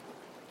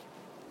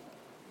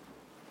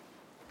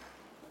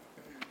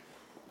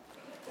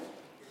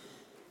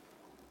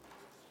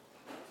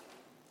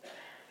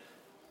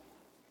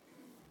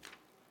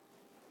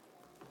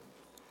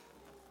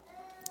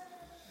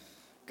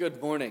Good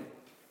morning.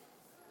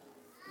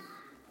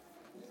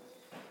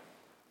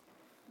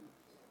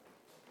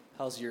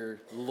 How's your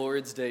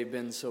Lord's Day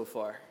been so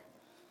far?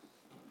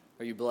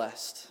 Are you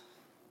blessed?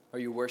 Are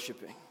you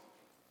worshiping?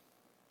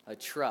 I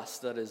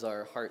trust that is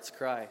our heart's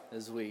cry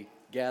as we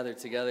gather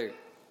together.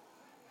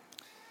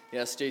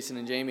 Yes, Jason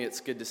and Jamie,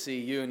 it's good to see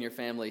you and your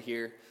family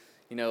here.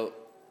 You know,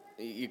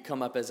 you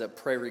come up as a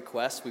prayer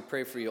request. We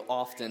pray for you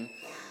often,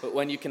 but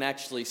when you can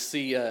actually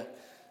see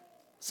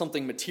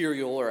something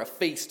material or a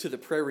face to the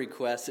prayer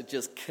request, it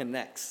just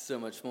connects so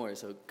much more.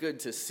 So good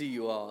to see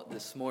you all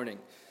this morning.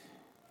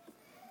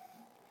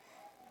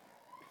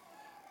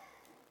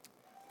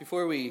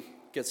 Before we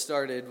get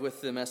started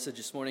with the message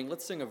this morning,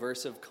 let's sing a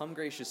verse of Come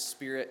Gracious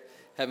Spirit,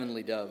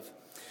 Heavenly Dove.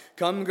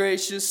 Come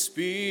gracious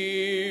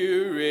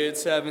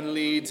Spirit,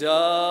 Heavenly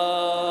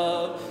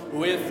Dove,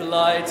 with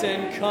light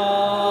and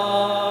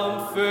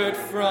comfort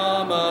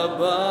from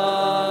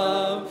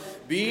above,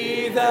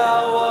 be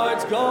thou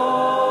art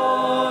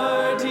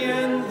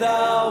guardian,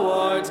 thou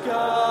art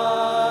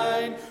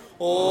guide,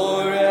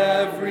 o'er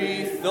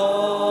every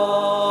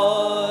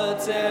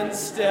thought and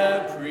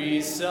step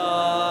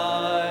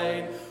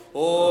preside,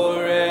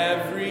 o'er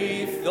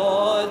every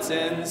thought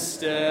and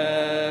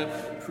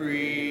step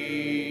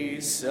preside.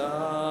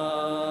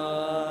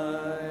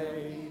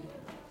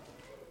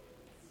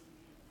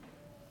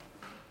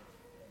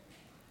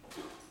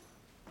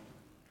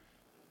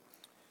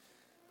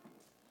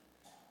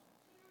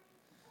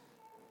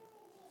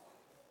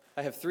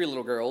 I have 3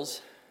 little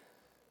girls.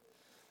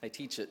 I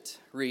teach at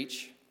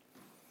Reach.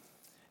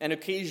 And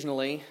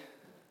occasionally,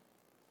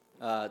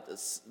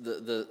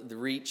 the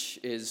Reach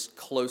is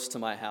close to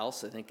my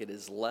house. I think it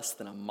is less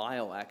than a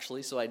mile,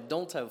 actually, so I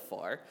don't have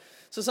far.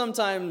 So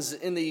sometimes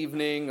in the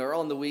evening or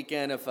on the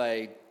weekend, if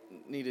I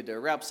needed to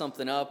wrap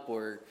something up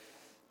or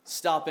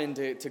stop in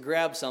to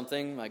grab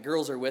something, my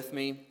girls are with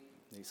me.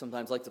 They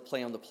sometimes like to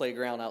play on the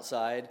playground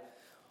outside.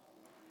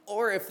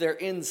 Or if they're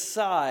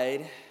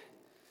inside,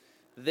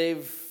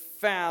 they've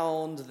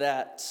found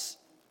that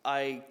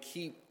I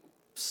keep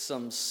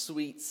some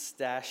sweets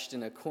stashed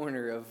in a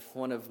corner of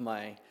one of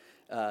my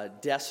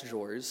desk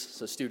drawers.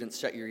 So students,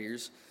 shut your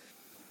ears.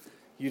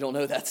 You don't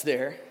know that's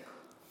there.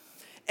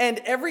 And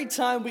every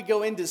time we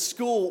go into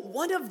school,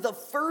 one of the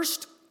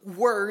first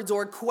words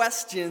or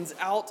questions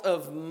out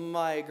of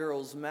my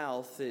girl's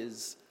mouth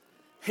is,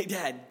 "Hey,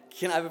 Dad,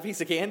 can I have a piece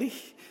of candy?"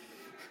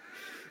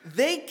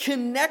 They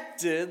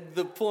connected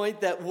the point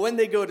that when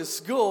they go to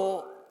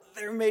school,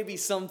 there may be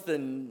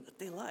something that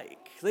they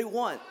like, they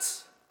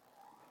want.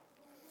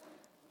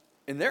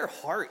 And their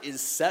heart is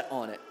set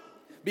on it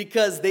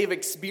because they've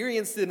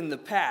experienced it in the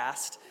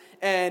past,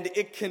 and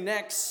it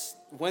connects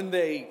when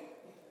they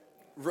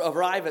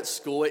arrive at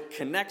school. It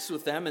connects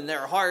with them in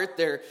their heart,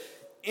 their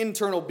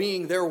internal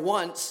being, their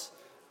wants,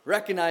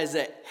 recognize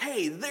that,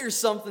 hey, there's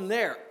something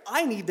there.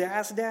 I need to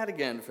ask Dad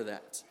again for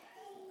that.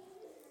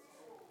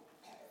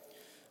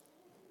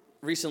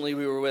 Recently,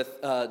 we were with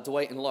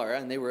Dwight and Laura,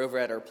 and they were over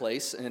at our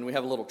place, and we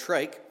have a little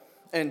trike,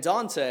 and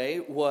Dante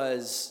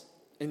was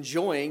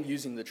enjoying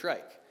using the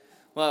trike.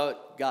 Well, it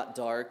got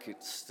dark, it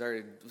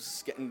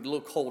was getting a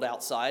little cold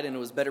outside, and it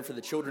was better for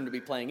the children to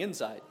be playing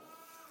inside.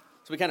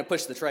 So we kind of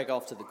pushed the trike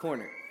off to the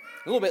corner.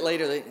 A little bit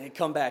later, they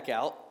come back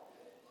out,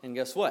 and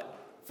guess what?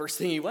 First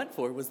thing he went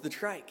for was the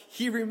trike.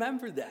 He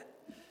remembered that.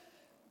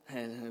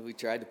 And we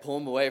tried to pull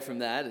him away from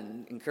that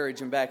and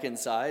encourage him back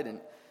inside,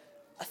 and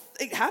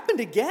it happened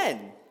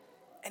again.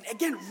 And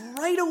again,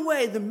 right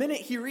away, the minute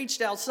he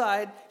reached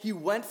outside, he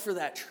went for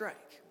that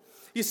trike.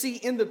 You see,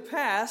 in the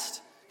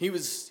past, he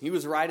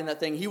was riding that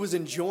thing. He was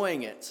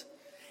enjoying it.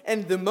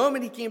 And the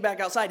moment he came back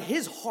outside,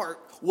 his heart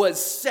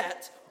was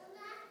set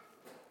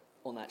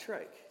on that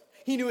trike.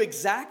 He knew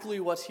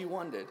exactly what he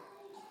wanted.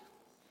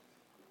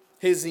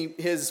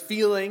 His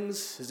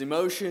feelings, his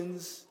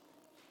emotions,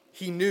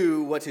 he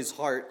knew what his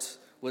heart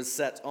was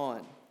set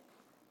on.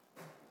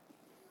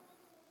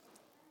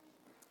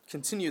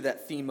 Continue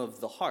that theme of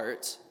the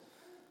heart.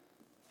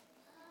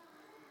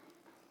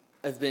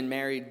 I've been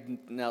married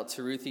now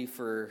to Ruthie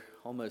for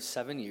almost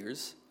 7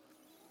 years.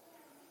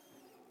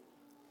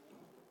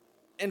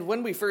 And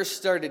when we first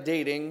started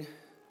dating,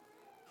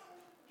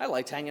 I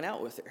liked hanging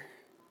out with her.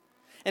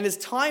 And as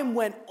time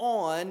went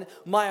on,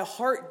 my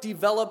heart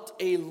developed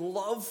a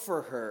love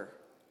for her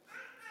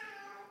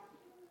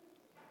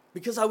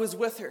because I was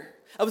with her.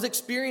 I was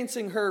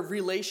experiencing her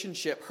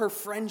relationship, her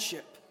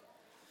friendship,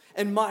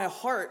 and my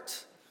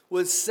heart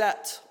was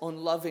set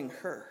on loving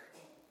her.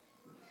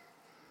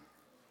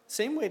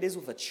 Same way it is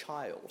with a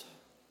child,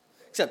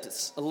 except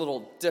it's a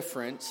little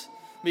different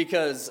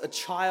because a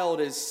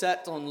child is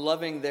set on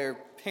loving their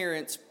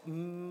parents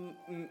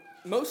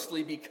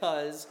mostly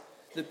because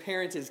the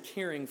parent is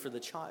caring for the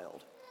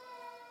child.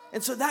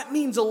 And so that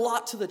means a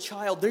lot to the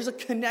child. There's a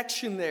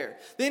connection there.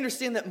 They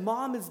understand that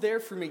mom is there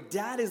for me,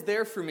 dad is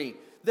there for me.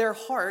 Their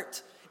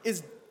heart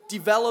is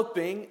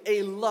developing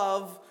a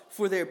love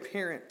for their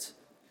parent.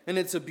 And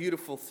it's a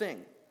beautiful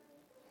thing.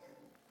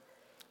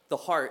 The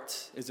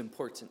heart is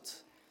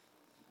important.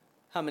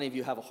 How many of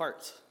you have a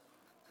heart?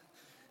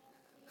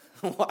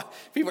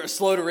 People are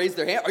slow to raise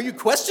their hand. Are you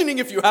questioning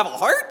if you have a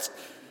heart?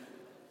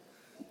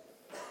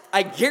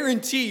 I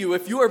guarantee you,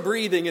 if you are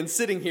breathing and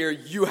sitting here,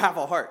 you have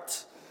a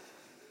heart.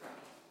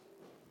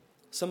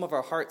 Some of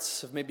our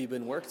hearts have maybe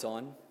been worked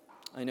on.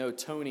 I know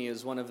Tony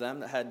is one of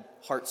them that had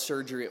heart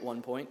surgery at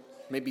one point.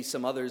 Maybe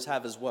some others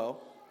have as well.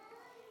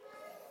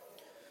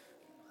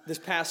 This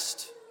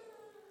past,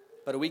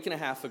 about a week and a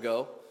half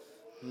ago,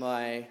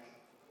 my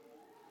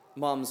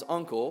mom's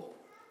uncle,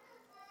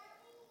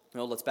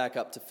 let's back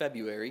up to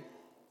February,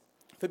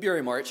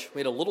 March, we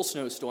had a little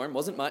snowstorm,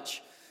 wasn't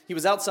much. He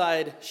was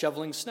outside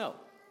shoveling snow.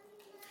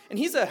 And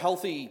he's a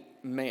healthy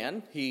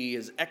man. He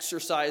has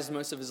exercised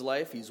most of his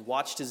life. He's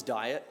watched his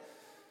diet.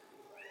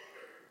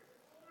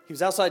 He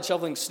was outside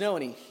shoveling snow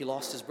and he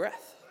lost his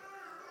breath.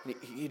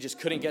 He just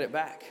couldn't get it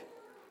back.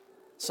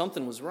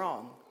 Something was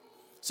wrong.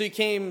 So he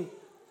came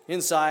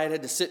inside,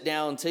 had to sit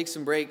down, take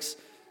some breaks.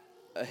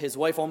 His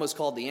wife almost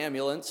called the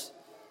ambulance.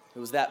 It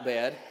was that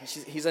bad.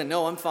 He said,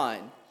 "No, I'm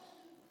fine."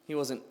 He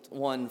wasn't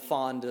one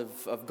fond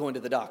of going to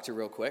the doctor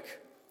real quick.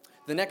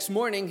 The next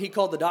morning, he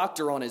called the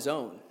doctor on his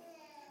own.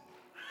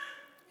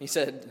 He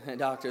said, "Hey,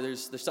 doctor,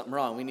 there's something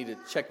wrong. We need to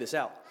check this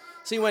out."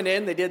 So he went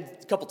in, they did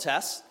a couple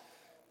tests,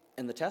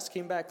 and the test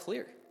came back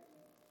clear.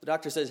 The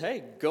doctor says,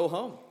 "Hey, go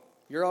home.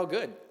 You're all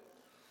good."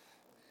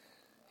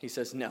 He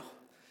says, "No,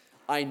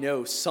 I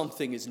know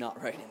something is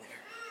not right in there.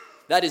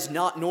 That is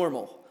not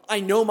normal.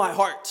 I know my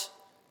heart.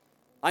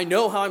 I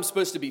know how I'm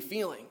supposed to be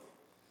feeling."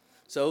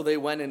 So they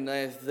went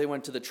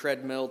to the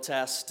treadmill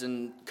test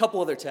and a couple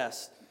other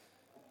tests.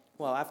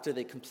 Well, after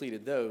they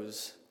completed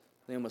those,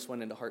 they almost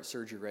went into heart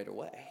surgery right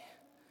away.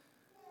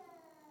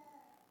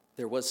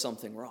 There was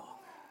something wrong.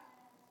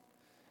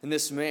 And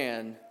this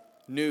man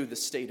knew the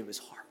state of his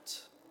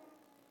heart.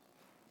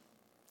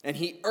 And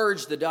he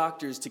urged the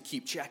doctors to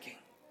keep checking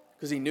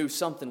because he knew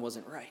something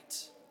wasn't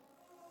right.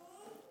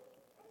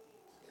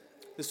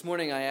 This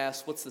morning I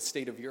asked, what's the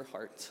state of your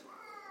heart?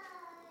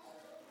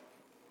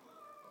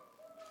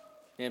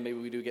 And maybe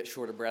we do get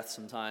short of breath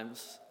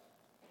sometimes.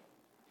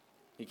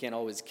 You can't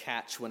always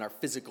catch when our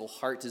physical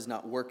heart is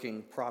not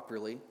working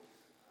properly.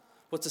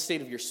 What's the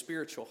state of your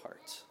spiritual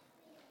heart?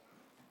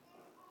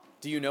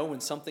 Do you know when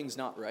something's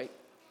not right?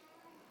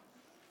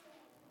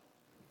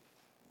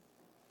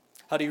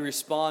 How do you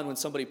respond when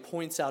somebody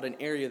points out an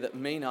area that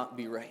may not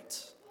be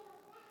right?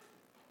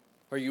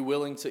 Are you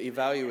willing to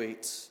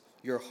evaluate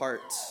your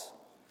heart?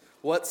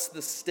 What's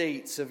the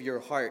state of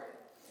your heart?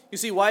 You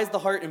see, why is the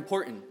heart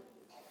important?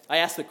 I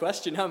asked the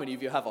question, how many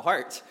of you have a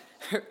heart?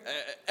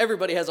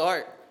 Everybody has a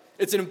heart.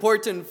 It's an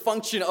important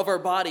function of our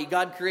body.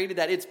 God created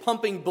that. It's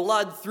pumping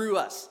blood through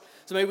us.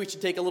 So maybe we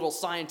should take a little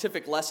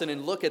scientific lesson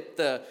and look at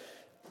the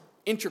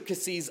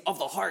intricacies of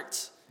the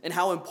heart and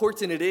how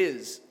important it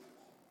is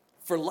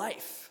for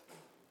life.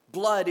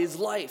 Blood is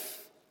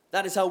life.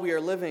 That is how we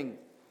are living.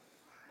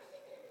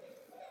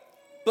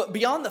 But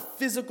beyond the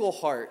physical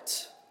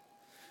heart,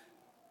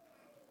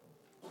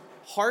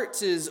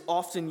 heart is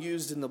often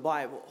used in the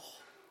Bible.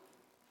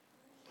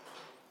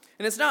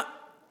 And it's not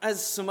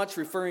as so much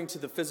referring to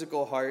the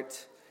physical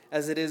heart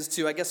as it is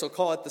to, I guess I'll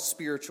call it the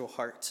spiritual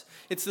heart.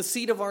 It's the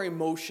seat of our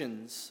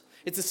emotions.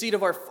 It's the seat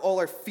of all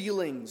our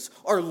feelings,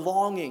 our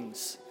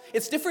longings.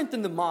 It's different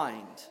than the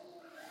mind.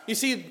 You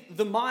see,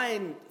 the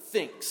mind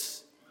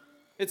thinks.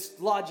 It's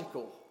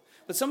logical.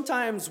 But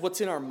sometimes what's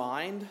in our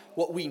mind,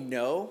 what we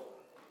know,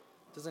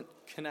 doesn't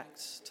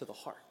connect to the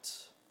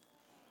heart.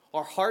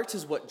 Our heart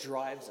is what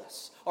drives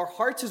us. Our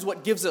heart is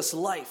what gives us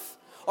life.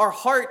 Our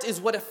heart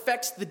is what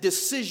affects the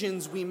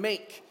decisions we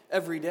make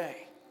every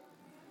day.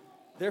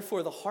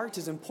 Therefore, the heart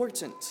is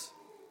important.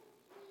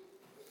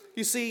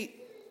 You see,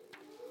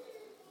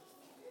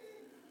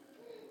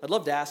 I'd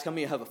love to ask how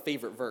many of you have a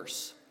favorite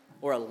verse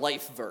or a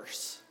life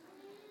verse.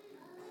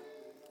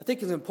 I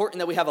think it's important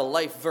that we have a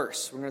life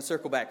verse. We're going to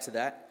circle back to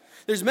that.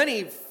 There's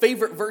many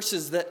favorite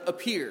verses that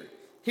appear.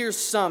 Here's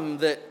some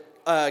that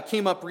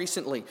came up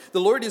recently. "The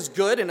Lord is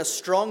good and a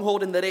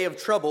stronghold in the day of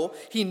trouble.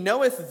 He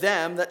knoweth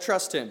them that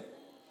trust him."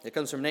 It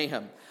comes from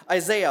Nahum.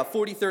 Isaiah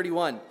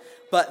 40:31.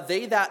 "But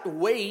they that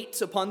wait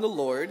upon the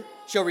Lord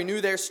shall renew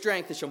their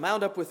strength. They shall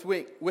mount up with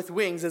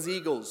wings as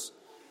eagles."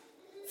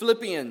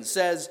 Philippians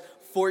says,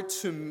 "For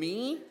to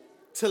me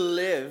to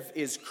live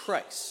is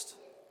Christ,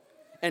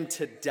 and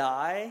to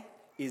die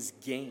is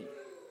gain."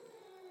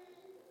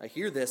 I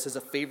hear this as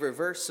a favorite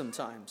verse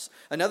sometimes.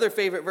 Another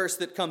favorite verse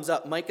that comes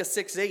up, Micah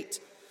 6:8.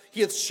 "He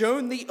hath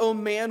shown thee, O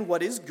man,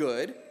 what is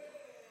good."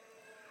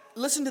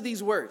 Listen to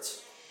these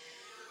words.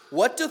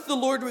 "What doth the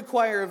Lord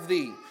require of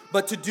thee,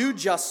 but to do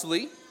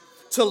justly,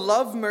 to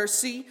love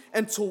mercy,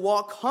 and to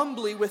walk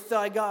humbly with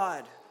thy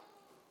God?"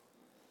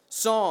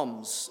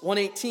 Psalms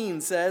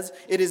 118 says,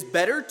 "It is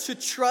better to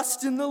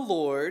trust in the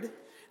Lord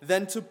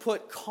than to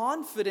put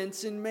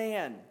confidence in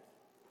man."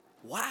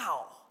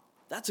 Wow,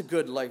 that's a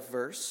good life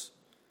verse.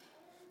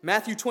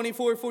 Matthew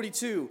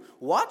 24:42,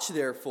 "Watch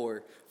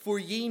therefore, for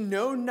ye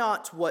know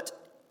not what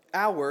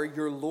hour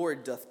your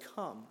Lord doth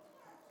come."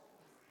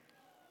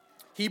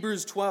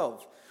 Hebrews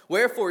 12,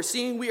 Wherefore,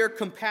 seeing we are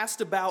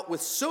compassed about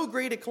with so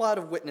great a cloud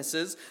of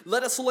witnesses,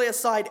 let us lay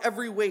aside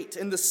every weight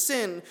and the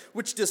sin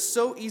which does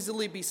so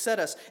easily beset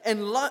us,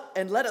 and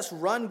let us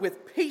run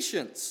with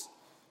patience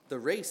the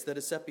race that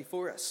is set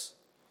before us.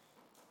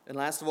 And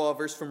last of all, a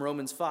verse from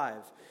Romans 5.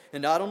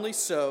 And not only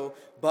so,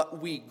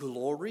 but we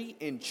glory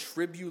in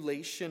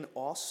tribulation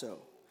also,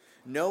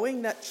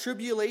 knowing that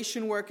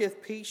tribulation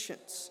worketh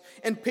patience,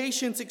 and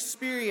patience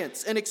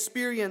experience, and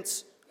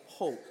experience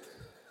hope.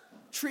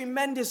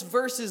 Tremendous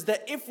verses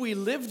that if we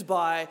lived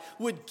by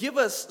would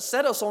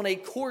set us on a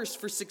course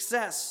for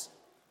success.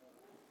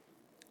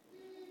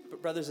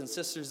 But brothers and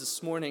sisters,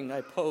 this morning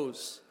I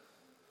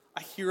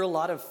hear a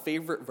lot of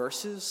favorite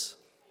verses,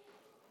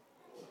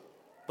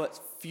 but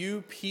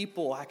few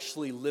people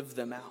actually live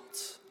them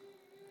out.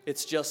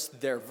 It's just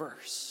their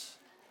verse.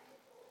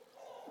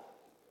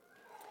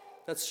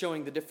 That's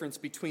showing the difference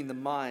between the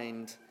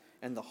mind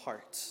and the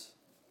heart.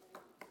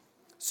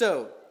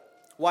 So,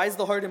 why is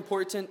the heart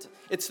important?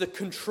 It's the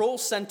control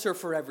center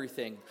for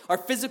everything. Our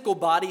physical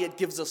body, it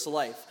gives us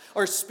life.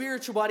 Our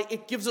spiritual body,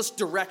 it gives us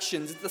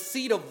directions. It's the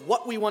seed of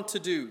what we want to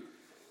do.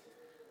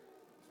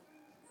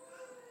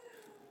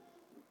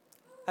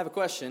 I have a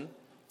question.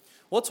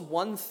 What's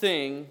one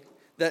thing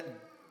that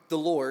the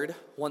Lord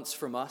wants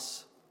from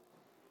us?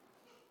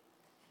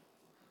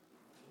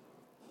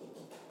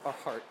 Our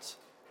heart.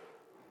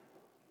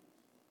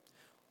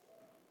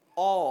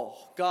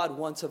 All God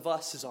wants of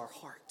us is our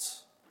heart.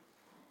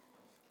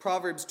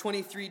 Proverbs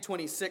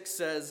 23:26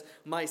 says,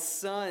 "My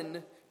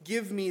son,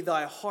 give me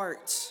thy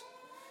heart."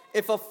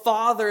 If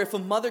a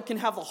mother can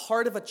have the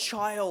heart of a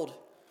child,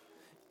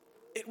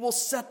 it will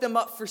set them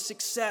up for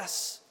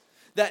success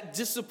that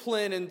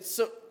discipline and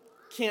so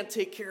can't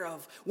take care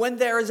of. When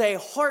there is a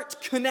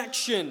heart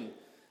connection,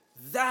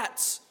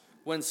 that's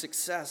when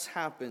success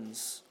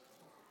happens.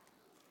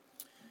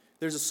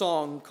 There's a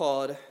song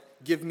called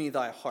 "Give Me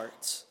Thy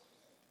Heart."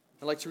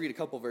 I'd like to read a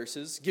couple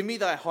verses. "Give me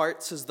thy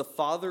heart," says the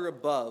Father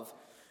above.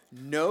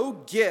 "No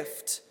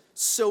gift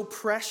so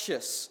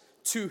precious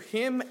to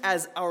him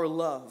as our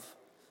love.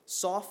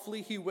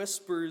 Softly he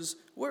whispers,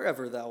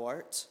 wherever thou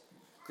art.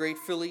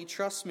 Gratefully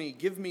trust me,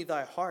 give me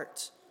thy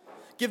heart.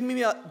 Give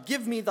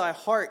me thy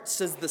heart,"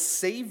 says the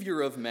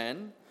Savior of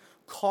men,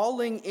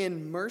 calling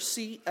in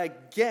mercy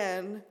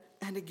again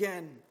and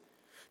again.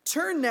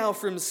 "Turn now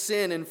from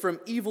sin and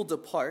from evil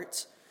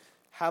depart.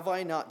 Have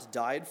I not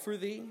died for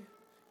thee?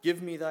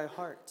 Give me thy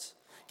heart.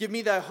 Give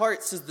me thy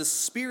heart," says the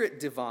Spirit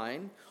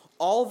divine.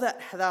 "All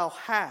that thou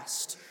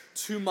hast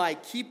to my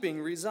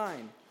keeping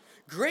resign.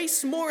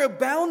 Grace more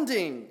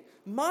abounding,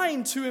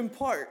 mine to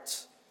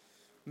impart.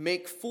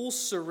 Make full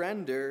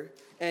surrender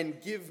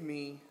and give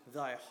me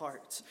thy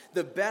heart."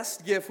 The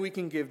best gift we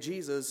can give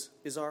Jesus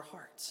is our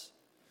heart.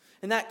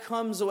 And that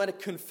comes at a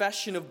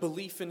confession of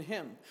belief in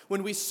him.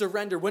 When we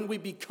surrender, when we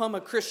become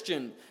a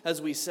Christian,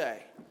 as we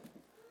say.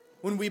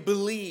 When we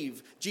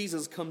believe,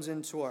 Jesus comes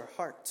into our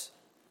heart.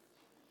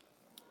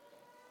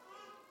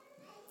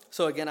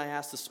 So again, I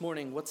asked this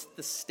morning, what's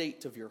the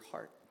state of your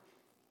heart?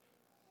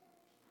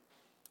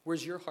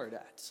 Where's your heart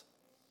at?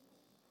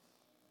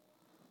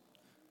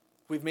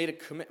 We've made a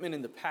commitment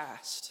in the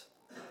past,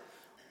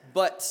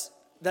 but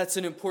that's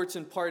an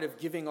important part of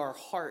giving our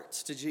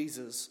hearts to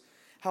Jesus.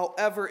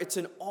 However, it's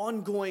an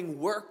ongoing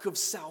work of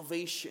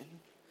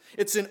salvation.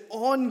 It's an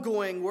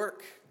ongoing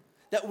work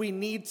that we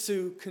need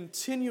to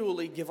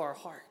continually give our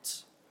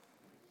hearts.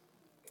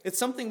 It's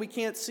something we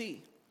can't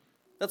see.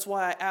 That's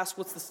why I asked,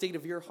 what's the state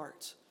of your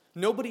heart?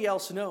 Nobody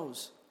else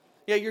knows.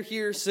 Yeah, you're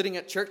here sitting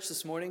at church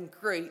this morning,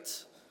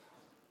 great.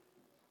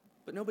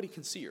 But nobody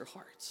can see your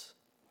heart.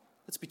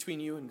 That's between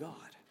you and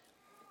God.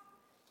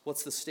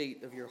 What's the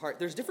state of your heart?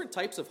 There's different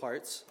types of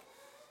hearts.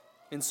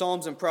 In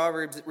Psalms and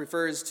Proverbs, it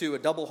refers to a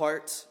double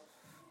heart,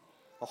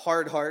 a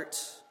hard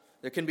heart.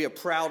 There can be a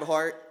proud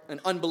heart,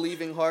 an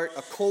unbelieving heart,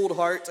 a cold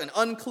heart, an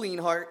unclean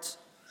heart.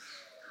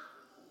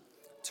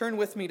 Turn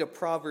with me to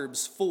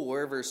Proverbs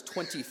 4, verse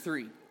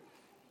 23.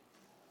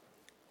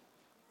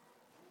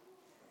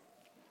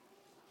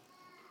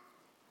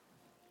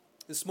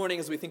 This morning,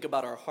 as we think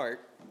about our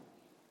heart,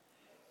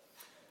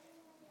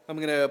 I'm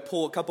going to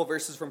pull a couple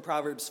verses from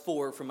Proverbs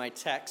 4 from my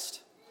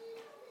text.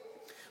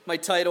 My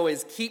title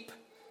is "Keep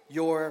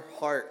Your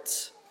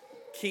Heart."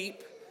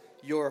 Keep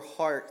your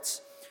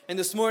heart. And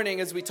this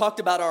morning, as we talked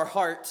about our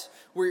heart,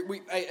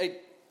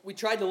 we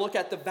tried to look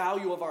at the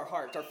value of our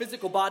heart. Our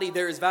physical body,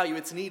 there is value,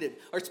 it's needed.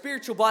 Our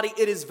spiritual body,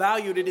 it is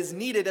valued, it is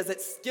needed, as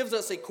it gives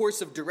us a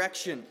course of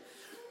direction.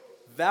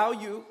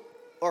 Value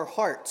our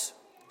heart,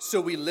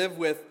 so we live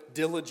with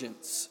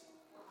diligence.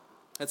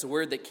 That's a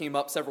word that came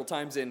up several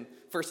times in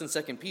 1 and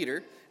 2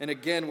 Peter. And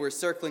again, we're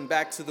circling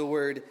back to the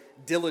word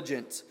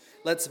diligent.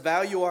 Let's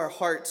value our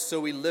hearts so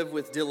we live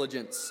with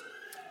diligence.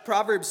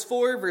 Proverbs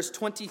 4, verse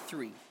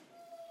 23.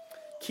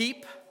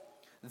 "Keep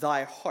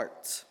thy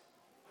heart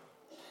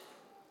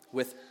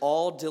with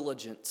all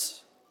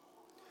diligence,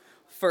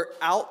 for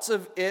out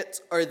of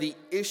it are the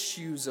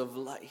issues of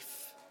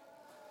life."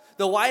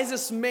 The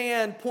wisest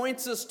man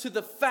points us to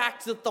the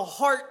fact that the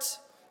heart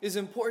is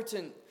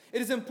important.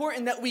 It is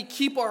important that we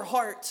keep our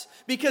heart,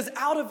 because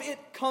out of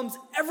it comes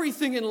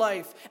everything in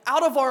life.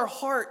 Out of our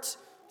heart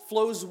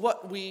flows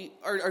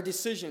our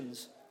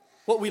decisions,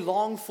 what we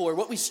long for,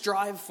 what we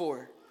strive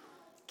for.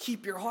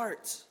 Keep your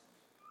heart.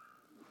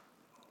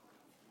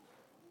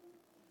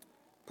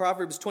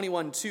 Proverbs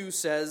 21:2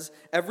 says,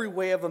 "Every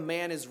way of a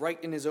man is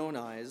right in his own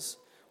eyes,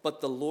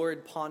 but the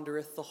Lord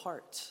pondereth the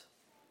heart."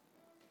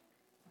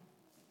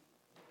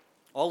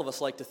 All of us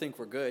like to think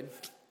we're good.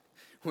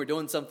 We're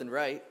doing something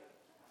right.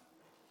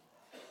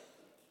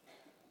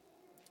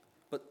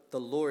 But the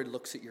Lord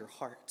looks at your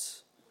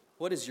heart.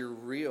 What is your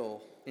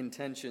real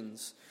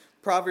intentions?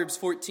 Proverbs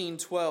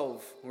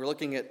 14:12. We're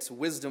looking at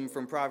wisdom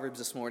from Proverbs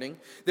this morning.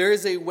 "There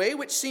is a way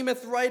which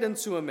seemeth right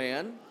unto a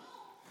man,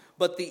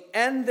 but the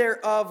end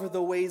thereof are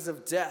the ways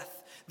of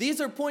death." These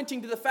are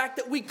pointing to the fact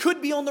that we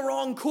could be on the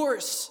wrong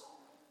course.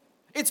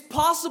 It's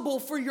possible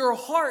for your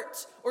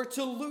heart, or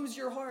to lose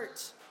your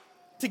heart,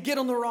 to get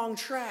on the wrong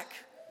track.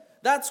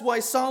 That's why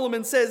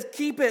Solomon says,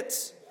 keep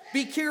it.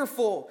 Be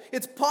careful.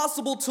 It's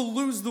possible to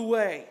lose the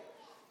way.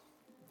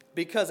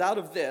 Because out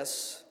of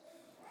this,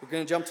 we're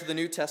going to jump to the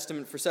New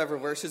Testament for several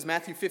verses.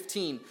 Matthew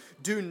 15.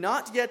 "Do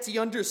not yet ye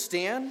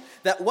understand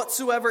that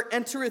whatsoever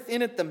entereth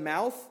in at the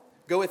mouth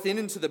goeth in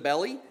into the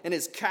belly, and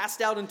is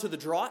cast out into the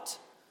draught?"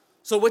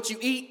 So what you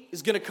eat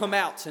is going to come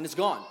out, and it's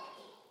gone.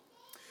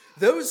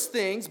 Those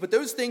things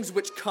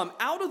which come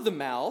out of the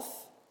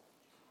mouth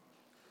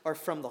are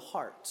from the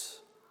heart,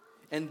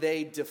 and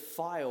they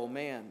defile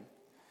man.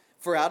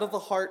 For out of the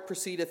heart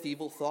proceedeth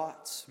evil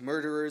thoughts,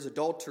 murderers,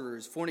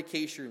 adulterers,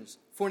 fornications,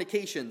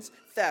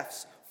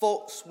 thefts,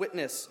 false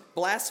witness,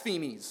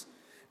 blasphemies.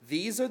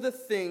 These are the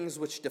things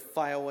which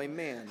defile a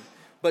man.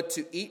 But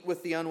to eat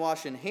with the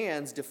unwashen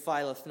hands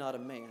defileth not a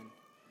man.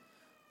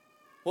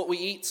 What we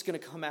eat is going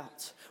to come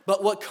out.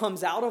 But what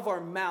comes out of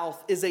our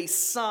mouth is a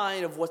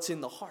sign of what's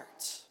in the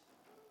heart.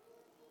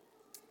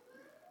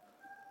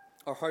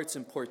 Our heart's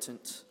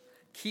important.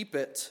 Keep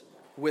it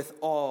with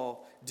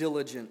all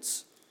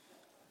diligence.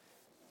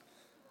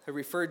 I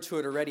referred to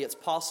it already. It's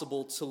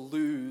possible to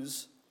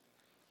lose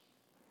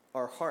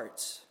our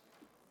hearts.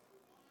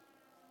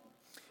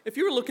 If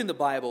you were looking in the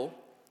Bible,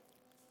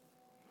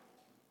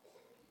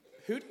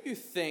 who do you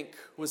think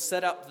was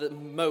set up the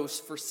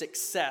most for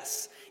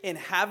success in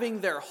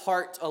having their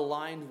heart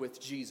aligned with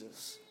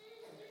Jesus?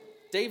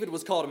 David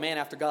was called a man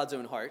after God's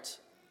own heart.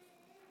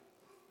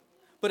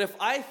 But if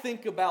I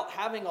think about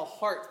having a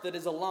heart that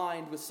is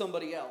aligned with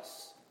somebody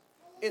else,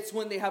 it's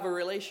when they have a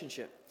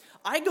relationship.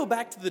 I go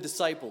back to the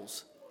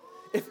disciples.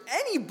 If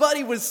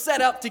anybody was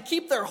set up to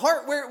keep their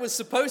heart where it was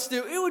supposed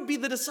to, it would be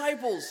the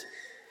disciples.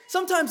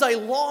 Sometimes I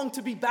long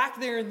to be back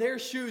there in their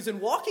shoes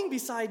and walking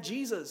beside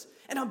Jesus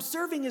and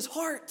observing his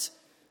heart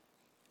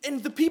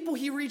and the people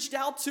he reached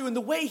out to and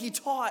the way he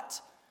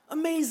taught.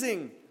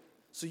 Amazing.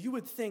 So you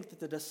would think that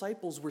the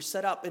disciples were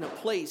set up in a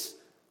place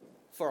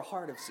for a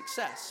heart of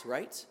success,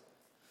 right?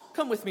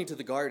 Come with me to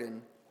the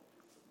garden.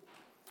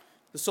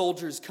 The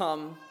soldiers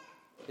come,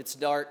 it's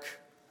dark,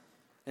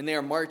 and they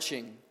are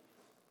marching,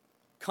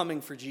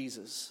 coming for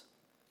Jesus.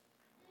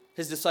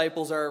 His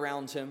disciples are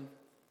around him.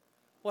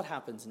 What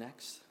happens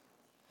next?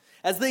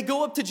 As they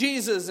go up to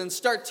Jesus and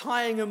start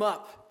tying him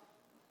up,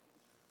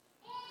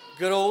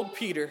 good old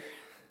Peter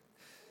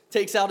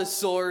takes out his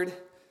sword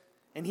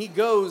and he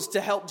goes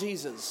to help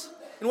Jesus.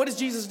 And what does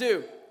Jesus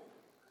do?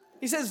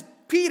 He says,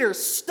 "Peter,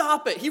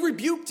 stop it." He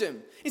rebuked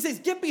him. He says,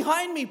 "Get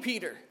behind me,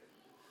 Peter.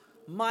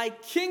 My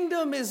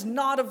kingdom is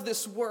not of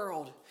this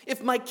world.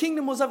 If my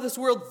kingdom was of this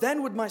world,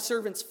 then would my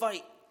servants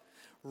fight."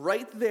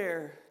 Right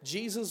there,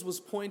 Jesus was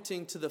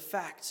pointing to the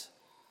fact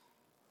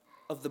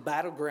of the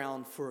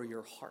battleground for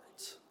your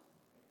heart.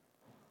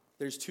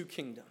 There's two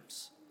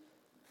kingdoms.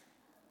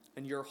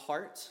 And your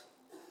heart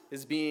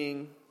is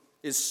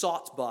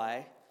sought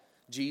by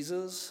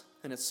Jesus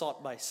and it's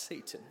sought by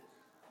Satan.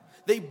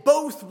 They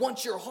both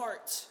want your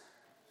heart.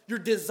 Your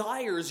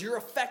desires, your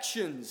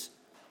affections,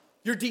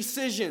 your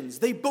decisions,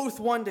 they both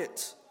want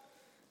it.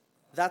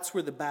 That's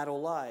where the battle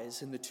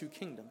lies, in the two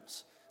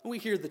kingdoms. We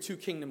hear the two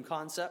kingdom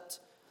concept,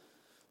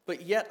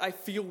 but yet I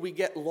feel we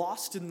get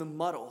lost in the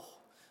muddle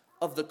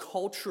of the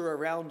culture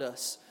around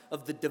us,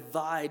 of the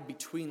divide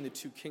between the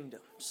two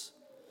kingdoms.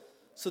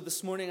 So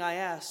this morning I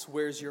ask,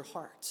 where's your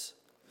heart?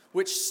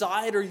 Which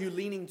side are you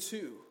leaning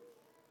to?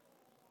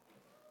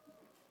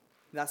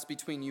 That's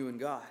between you and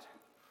God.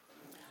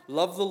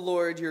 Love the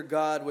Lord your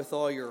God with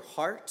all your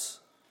heart,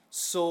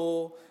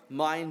 soul,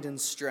 mind, and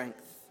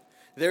strength.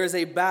 There is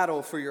a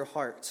battle for your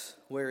heart.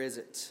 Where is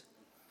it?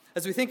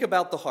 As we think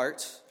about the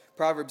heart,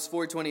 Proverbs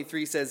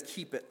 4:23 says,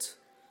 keep it.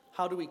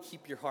 How do we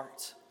keep your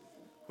heart?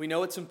 We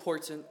know it's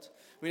important.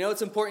 We know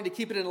it's important to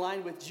keep it in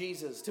line with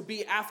Jesus, to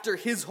be after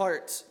his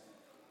heart.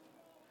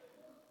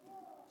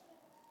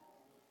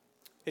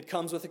 It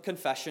comes with a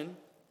confession,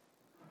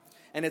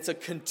 and it's a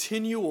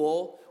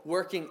continual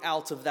working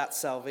out of that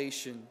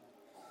salvation.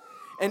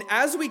 And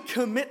as we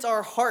commit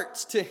our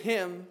hearts to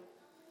him,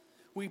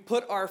 we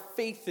put our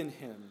faith in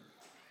him.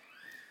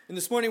 And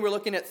this morning we're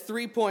looking at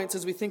 3 points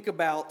as we think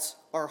about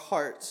our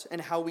heart and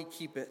how we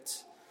keep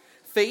it.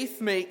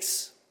 Faith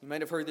makes You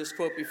might have heard this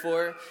quote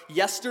before.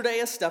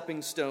 Yesterday a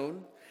stepping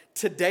stone,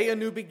 today a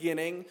new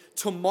beginning,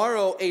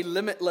 tomorrow a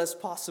limitless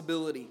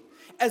possibility.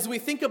 As we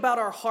think about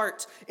our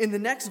heart, in the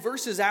next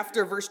verses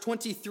after verse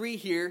 23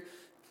 here,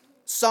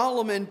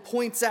 Solomon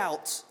points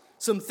out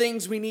some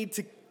things we need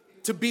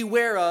to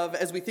beware of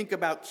as we think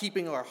about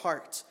keeping our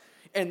heart.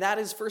 And that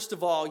is, first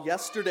of all,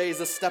 yesterday is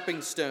a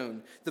stepping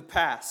stone, the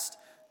past.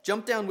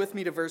 Jump down with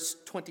me to verse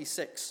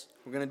 26.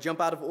 We're going to jump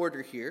out of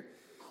order here.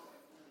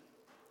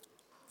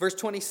 Verse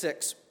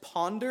 26,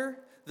 ponder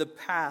the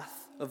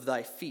path of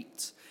thy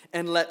feet,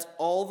 and let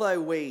all thy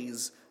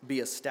ways be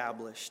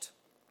established.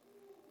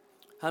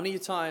 How many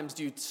times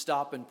do you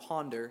stop and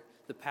ponder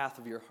the path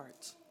of your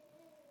heart?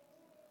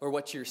 Or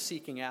what you're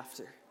seeking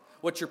after,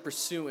 what you're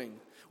pursuing,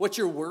 what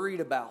you're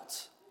worried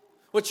about,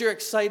 what you're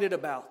excited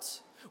about,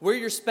 where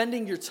you're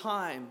spending your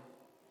time.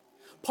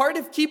 Part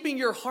of keeping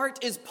your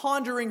heart is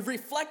pondering,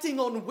 reflecting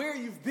on where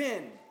you've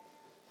been.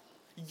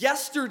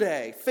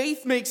 Yesterday,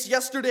 faith makes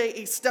yesterday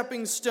a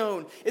stepping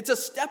stone. It's a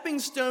stepping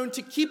stone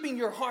to keeping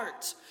your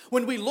heart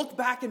when we look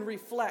back and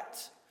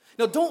reflect.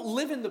 Now, don't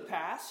live in the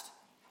past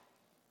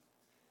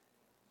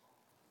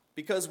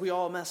because we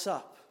all mess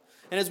up.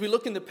 And as we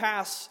look in the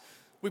past,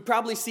 we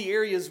probably see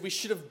areas we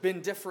should have been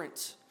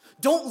different.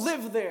 Don't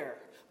live there,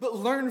 but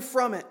learn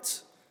from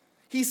it.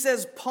 He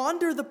says,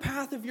 ponder the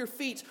path of your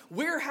feet.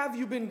 Where have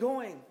you been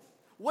going?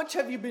 What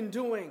have you been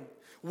doing?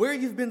 Where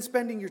you've been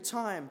spending your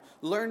time?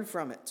 Learn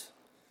from it.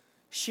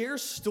 Share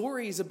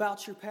stories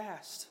about your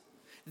past.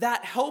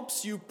 That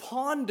helps you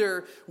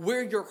ponder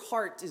where your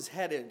heart is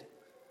headed.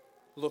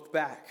 Look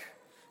back.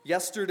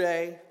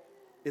 Yesterday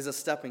is a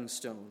stepping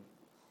stone.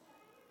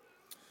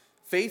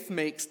 Faith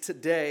makes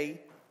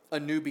today a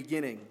new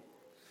beginning.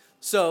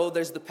 So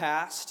there's the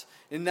past,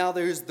 and now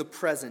there's the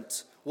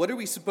present. What are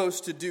we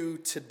supposed to do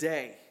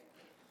today?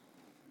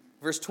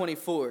 Verse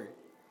 24.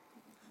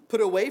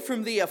 Put away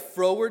from thee a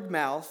froward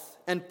mouth,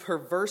 and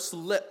perverse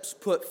lips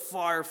put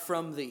far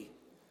from thee.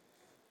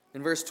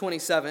 In verse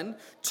 27,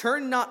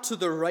 turn not to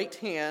the right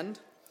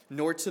hand,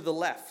 nor to the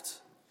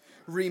left.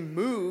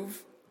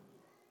 Remove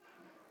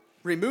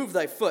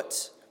thy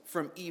foot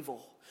from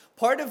evil.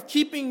 Part of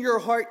keeping your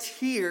heart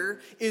here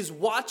is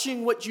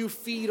watching what you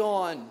feed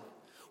on.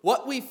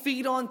 What we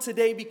feed on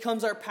today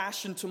becomes our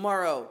passion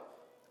tomorrow.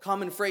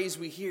 Common phrase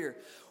we hear.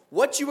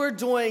 What you are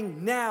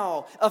doing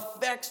now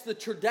affects the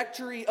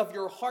trajectory of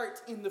your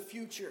heart in the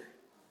future.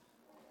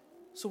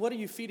 So what are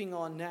you feeding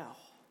on now?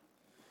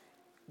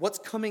 What's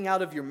coming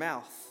out of your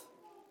mouth?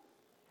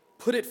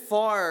 Put it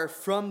far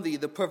from thee,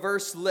 the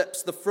perverse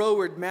lips, the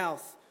froward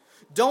mouth.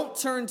 Don't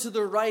turn to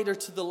the right or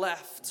to the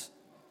left.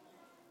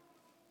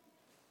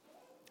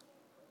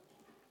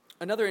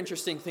 Another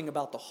interesting thing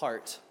about the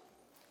heart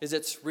is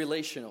it's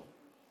relational.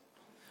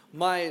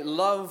 My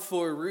love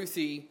for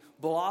Ruthie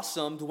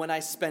blossomed when I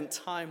spent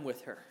time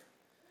with her.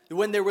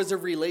 When there was a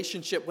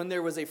relationship, when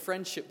there was a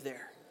friendship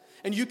there.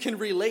 And you can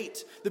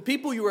relate. The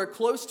people you are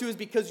close to is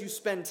because you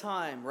spend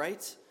time,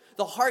 right?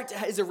 The heart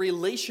is a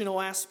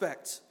relational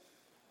aspect.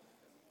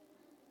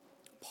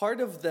 Part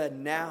of the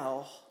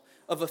now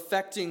of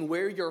affecting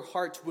where your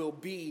heart will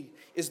be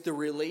is the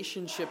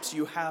relationships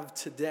you have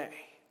today.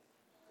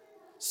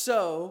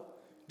 So,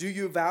 do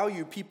you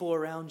value people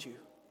around you?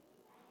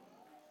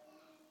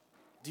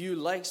 Do you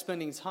like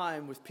spending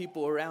time with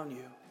people around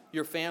you?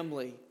 Your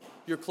family,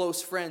 your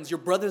close friends, your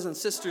brothers and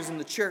sisters in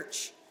the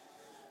church?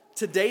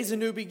 Today's a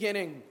new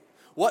beginning.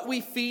 What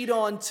we feed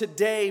on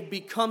today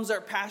becomes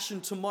our passion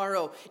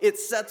tomorrow. It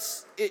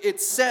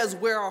says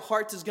where our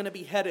heart is going to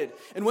be headed.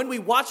 And when we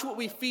watch what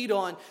we feed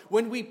on,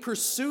 when we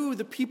pursue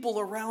the people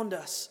around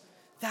us,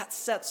 that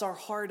sets our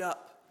heart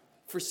up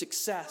for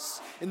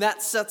success. And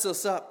that sets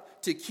us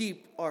up to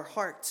keep our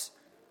hearts.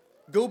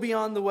 Go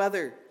beyond the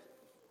weather.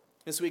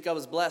 This week I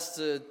was blessed.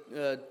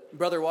 A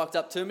brother walked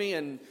up to me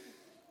and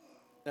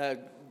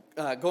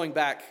going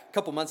back a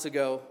couple months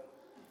ago,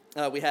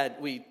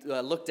 we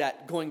looked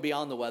at going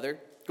beyond the weather,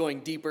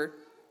 going deeper.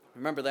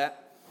 Remember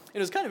that? And it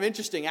was kind of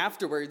interesting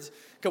afterwards.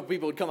 A couple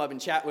people would come up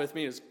and chat with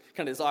me. It was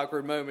kind of this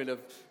awkward moment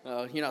of,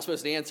 you're not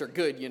supposed to answer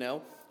good, you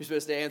know. You're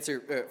supposed to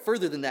answer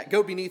further than that.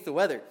 Go beneath the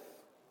weather.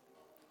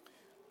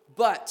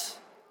 But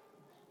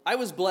I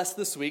was blessed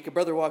this week. A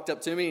brother walked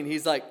up to me and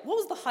he's like, what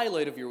was the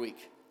highlight of your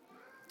week?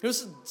 It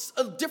was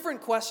a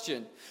different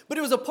question, but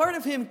it was a part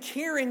of him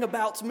caring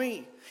about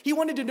me. He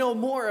wanted to know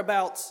more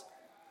about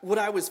what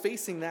I was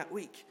facing that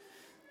week.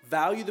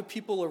 Value the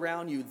people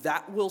around you.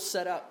 That will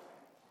set up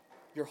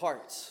your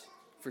hearts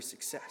for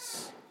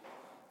success.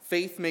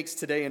 Faith makes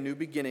today a new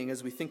beginning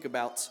as we think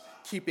about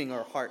keeping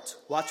our heart.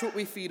 Watch what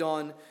we feed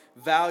on.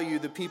 Value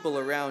the people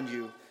around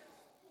you.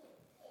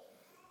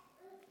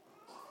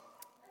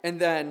 And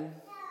then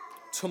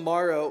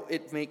tomorrow,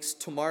 it makes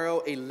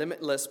tomorrow a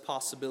limitless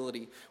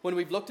possibility. When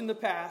we've looked in the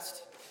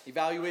past,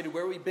 evaluated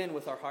where we've been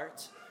with our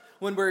hearts,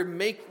 when we're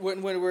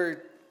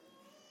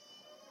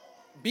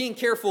being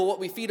careful what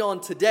we feed on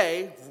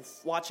today,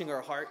 watching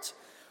our heart,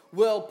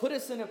 will put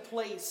us in a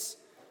place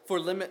for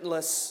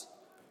limitless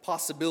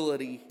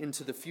possibility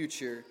into the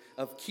future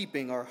of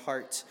keeping our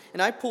heart.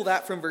 And I pull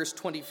that from verse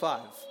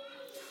 25.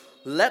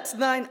 Let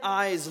thine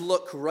eyes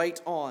look right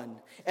on,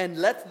 and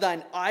let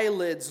thine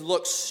eyelids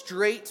look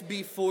straight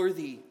before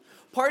thee.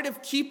 Part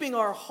of keeping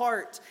our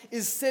heart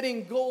is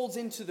setting goals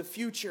into the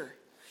future.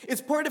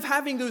 It's part of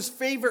having those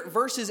favorite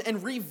verses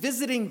and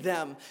revisiting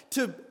them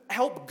to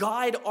help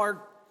guide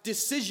our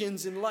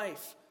decisions in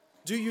life.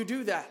 Do you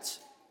do that?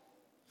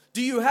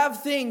 Do you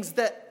have things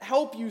that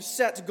help you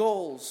set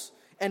goals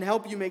and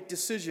help you make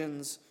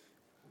decisions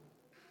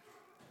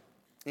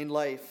in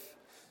life?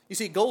 You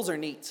see, goals are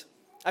neat.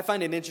 I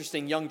find it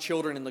interesting, young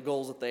children and the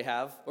goals that they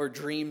have, or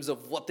dreams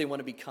of what they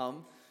want to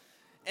become.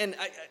 And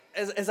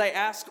as I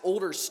ask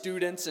older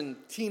students and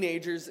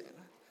teenagers,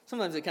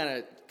 sometimes they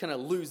kind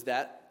of lose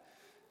that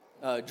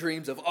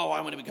dreams of,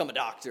 I want to become a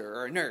doctor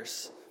or a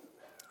nurse.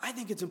 I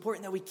think it's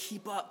important that we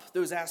keep up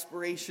those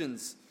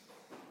aspirations.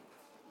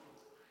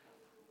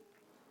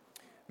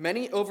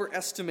 Many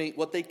overestimate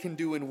what they can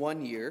do in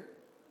 1 year.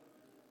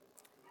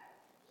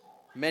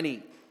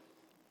 Many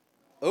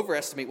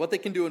overestimate what they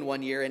can do in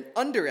 1 year and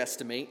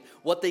underestimate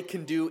what they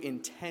can do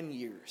in 10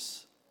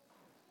 years.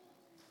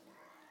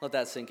 Let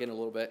that sink in a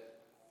little bit.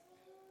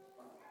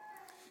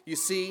 You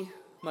see,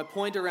 my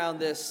point around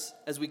this,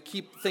 as we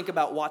think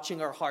about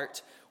watching our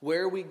heart,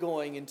 where are we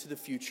going into the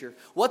future?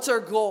 What's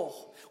our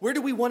goal? Where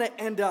do we want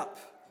to end up?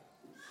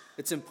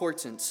 It's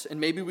important, and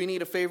maybe we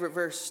need a favorite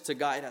verse to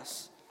guide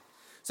us.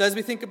 So as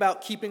we think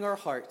about keeping our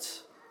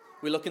heart,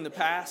 we look in the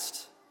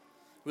past,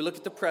 we look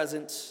at the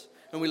present,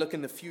 and we look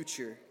in the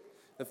future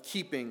of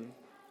keeping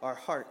our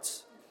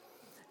heart.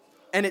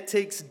 And it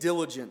takes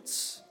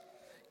diligence.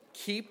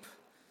 Keep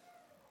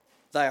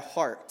thy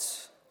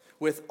heart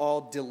with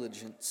all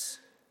diligence.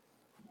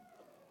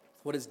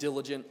 What is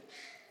diligent?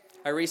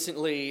 I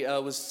recently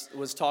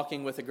was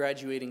talking with a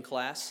graduating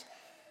class,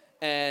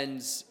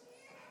 and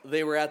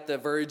they were at the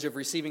verge of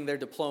receiving their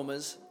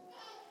diplomas.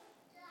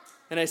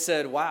 And I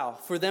said, wow,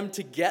 for them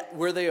to get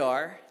where they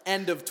are,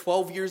 end of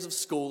 12 years of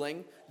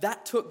schooling,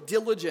 that took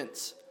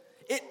diligence.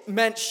 It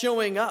meant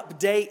showing up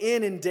day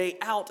in and day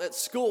out at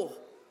school.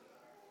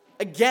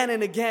 Again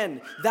and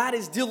again, that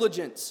is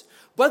diligence.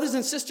 Brothers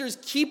and sisters,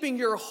 keeping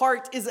your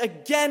heart is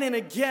again and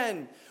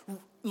again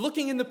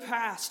looking in the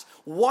past,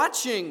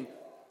 watching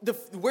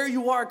where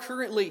you are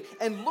currently,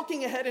 and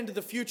looking ahead into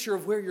the future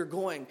of where you're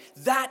going.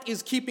 That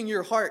is keeping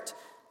your heart.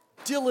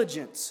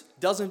 Diligence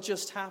doesn't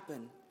just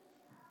happen.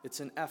 It's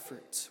an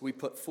effort we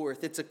put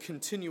forth. It's a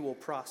continual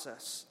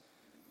process.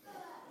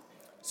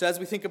 So as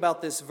we think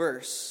about this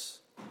verse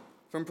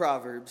from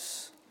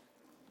Proverbs,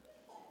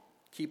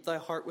 keep thy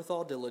heart with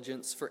all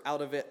diligence, for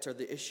out of it are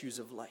the issues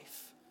of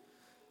life.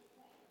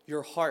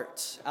 Your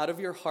heart, out of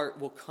your heart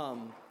will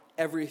come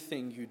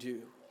everything you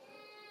do.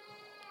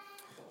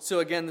 So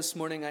again, this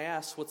morning I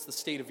asked, what's the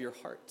state of your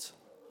heart?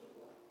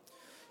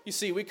 You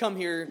see, we come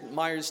here,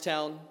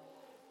 Myerstown,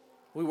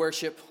 we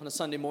worship on a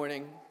Sunday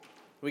morning,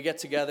 we get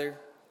together,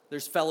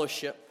 there's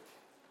fellowship,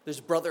 there's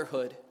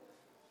brotherhood,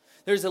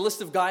 there's a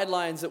list of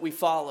guidelines that we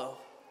follow.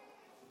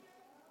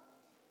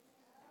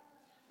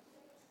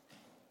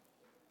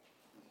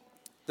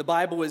 The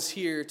Bible is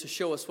here to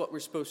show us what we're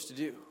supposed to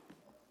do.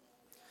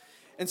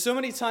 And so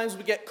many times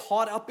we get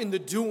caught up in the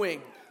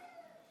doing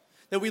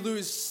that we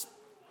lose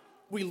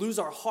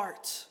our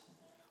heart.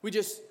 We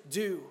just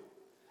do.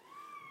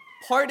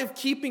 Part of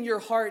keeping your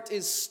heart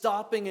is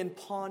stopping and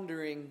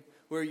pondering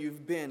where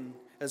you've been,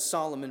 as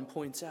Solomon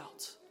points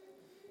out.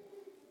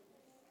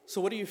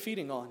 So what are you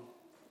feeding on?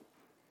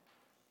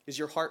 Is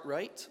your heart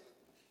right?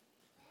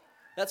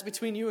 That's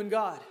between you and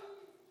God.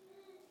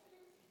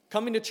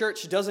 Coming to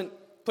church doesn't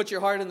put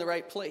your heart in the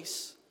right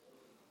place.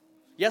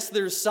 Yes,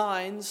 there's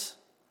signs.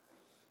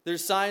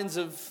 There's signs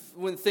of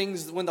when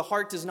the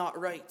heart is not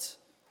right.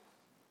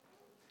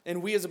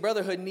 And we as a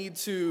brotherhood need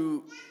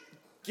to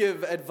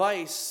give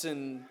advice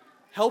and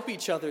help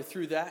each other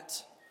through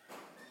that.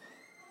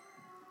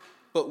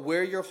 But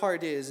where your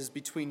heart is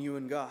between you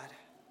and God.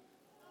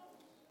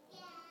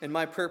 And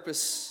my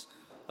purpose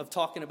of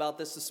talking about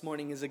this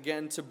morning is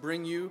again to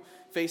bring you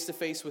face to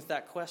face with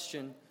that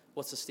question,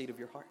 what's the state of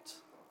your heart?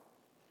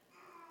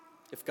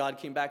 If God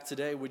came back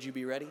today, would you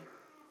be ready?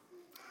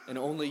 And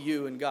only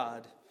you and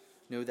God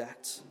know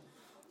that.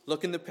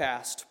 Look in the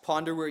past,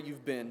 ponder where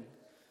you've been.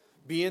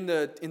 Be in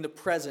the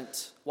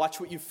present, watch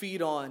what you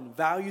feed on,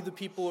 value the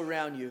people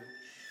around you,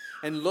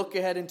 and look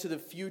ahead into the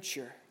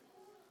future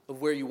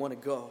of where you want to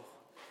go.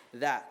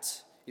 That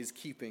is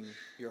keeping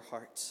your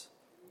heart.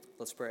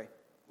 Let's pray.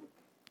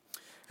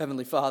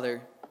 Heavenly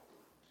Father,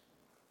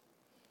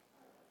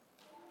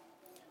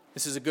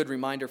 this is a good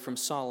reminder from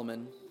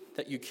Solomon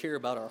that you care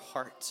about our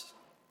heart.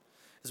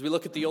 As we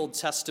look at the Old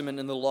Testament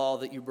and the law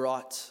that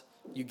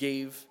you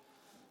gave,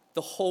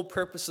 the whole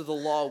purpose of the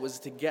law was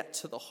to get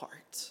to the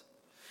heart.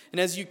 And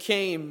as you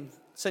came,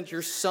 sent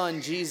your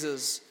Son,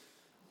 Jesus,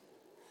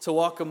 to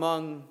walk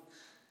among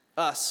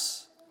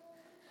us,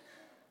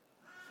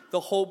 the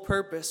whole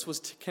purpose was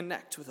to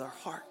connect with our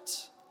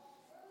heart.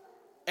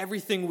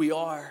 Everything we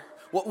are,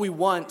 what we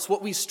want,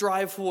 what we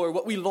strive for,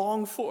 what we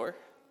long for.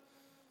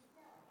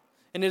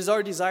 And it is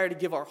our desire to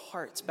give our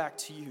hearts back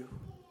to you.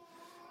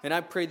 And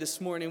I pray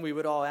this morning we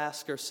would all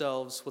ask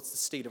ourselves, what's the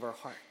state of our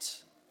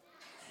heart?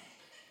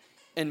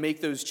 And make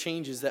those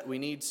changes that we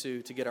need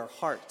to get our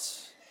heart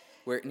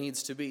where it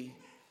needs to be.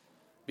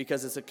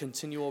 Because it's a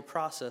continual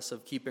process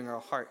of keeping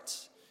our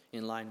hearts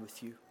in line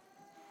with you.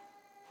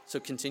 So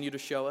continue to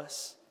show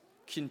us,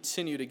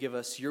 continue to give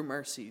us your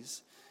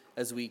mercies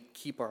as we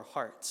keep our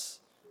hearts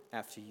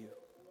after you.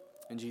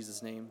 In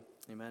Jesus' name,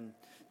 amen.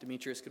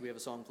 Demetrius, could we have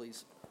a song,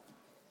 please?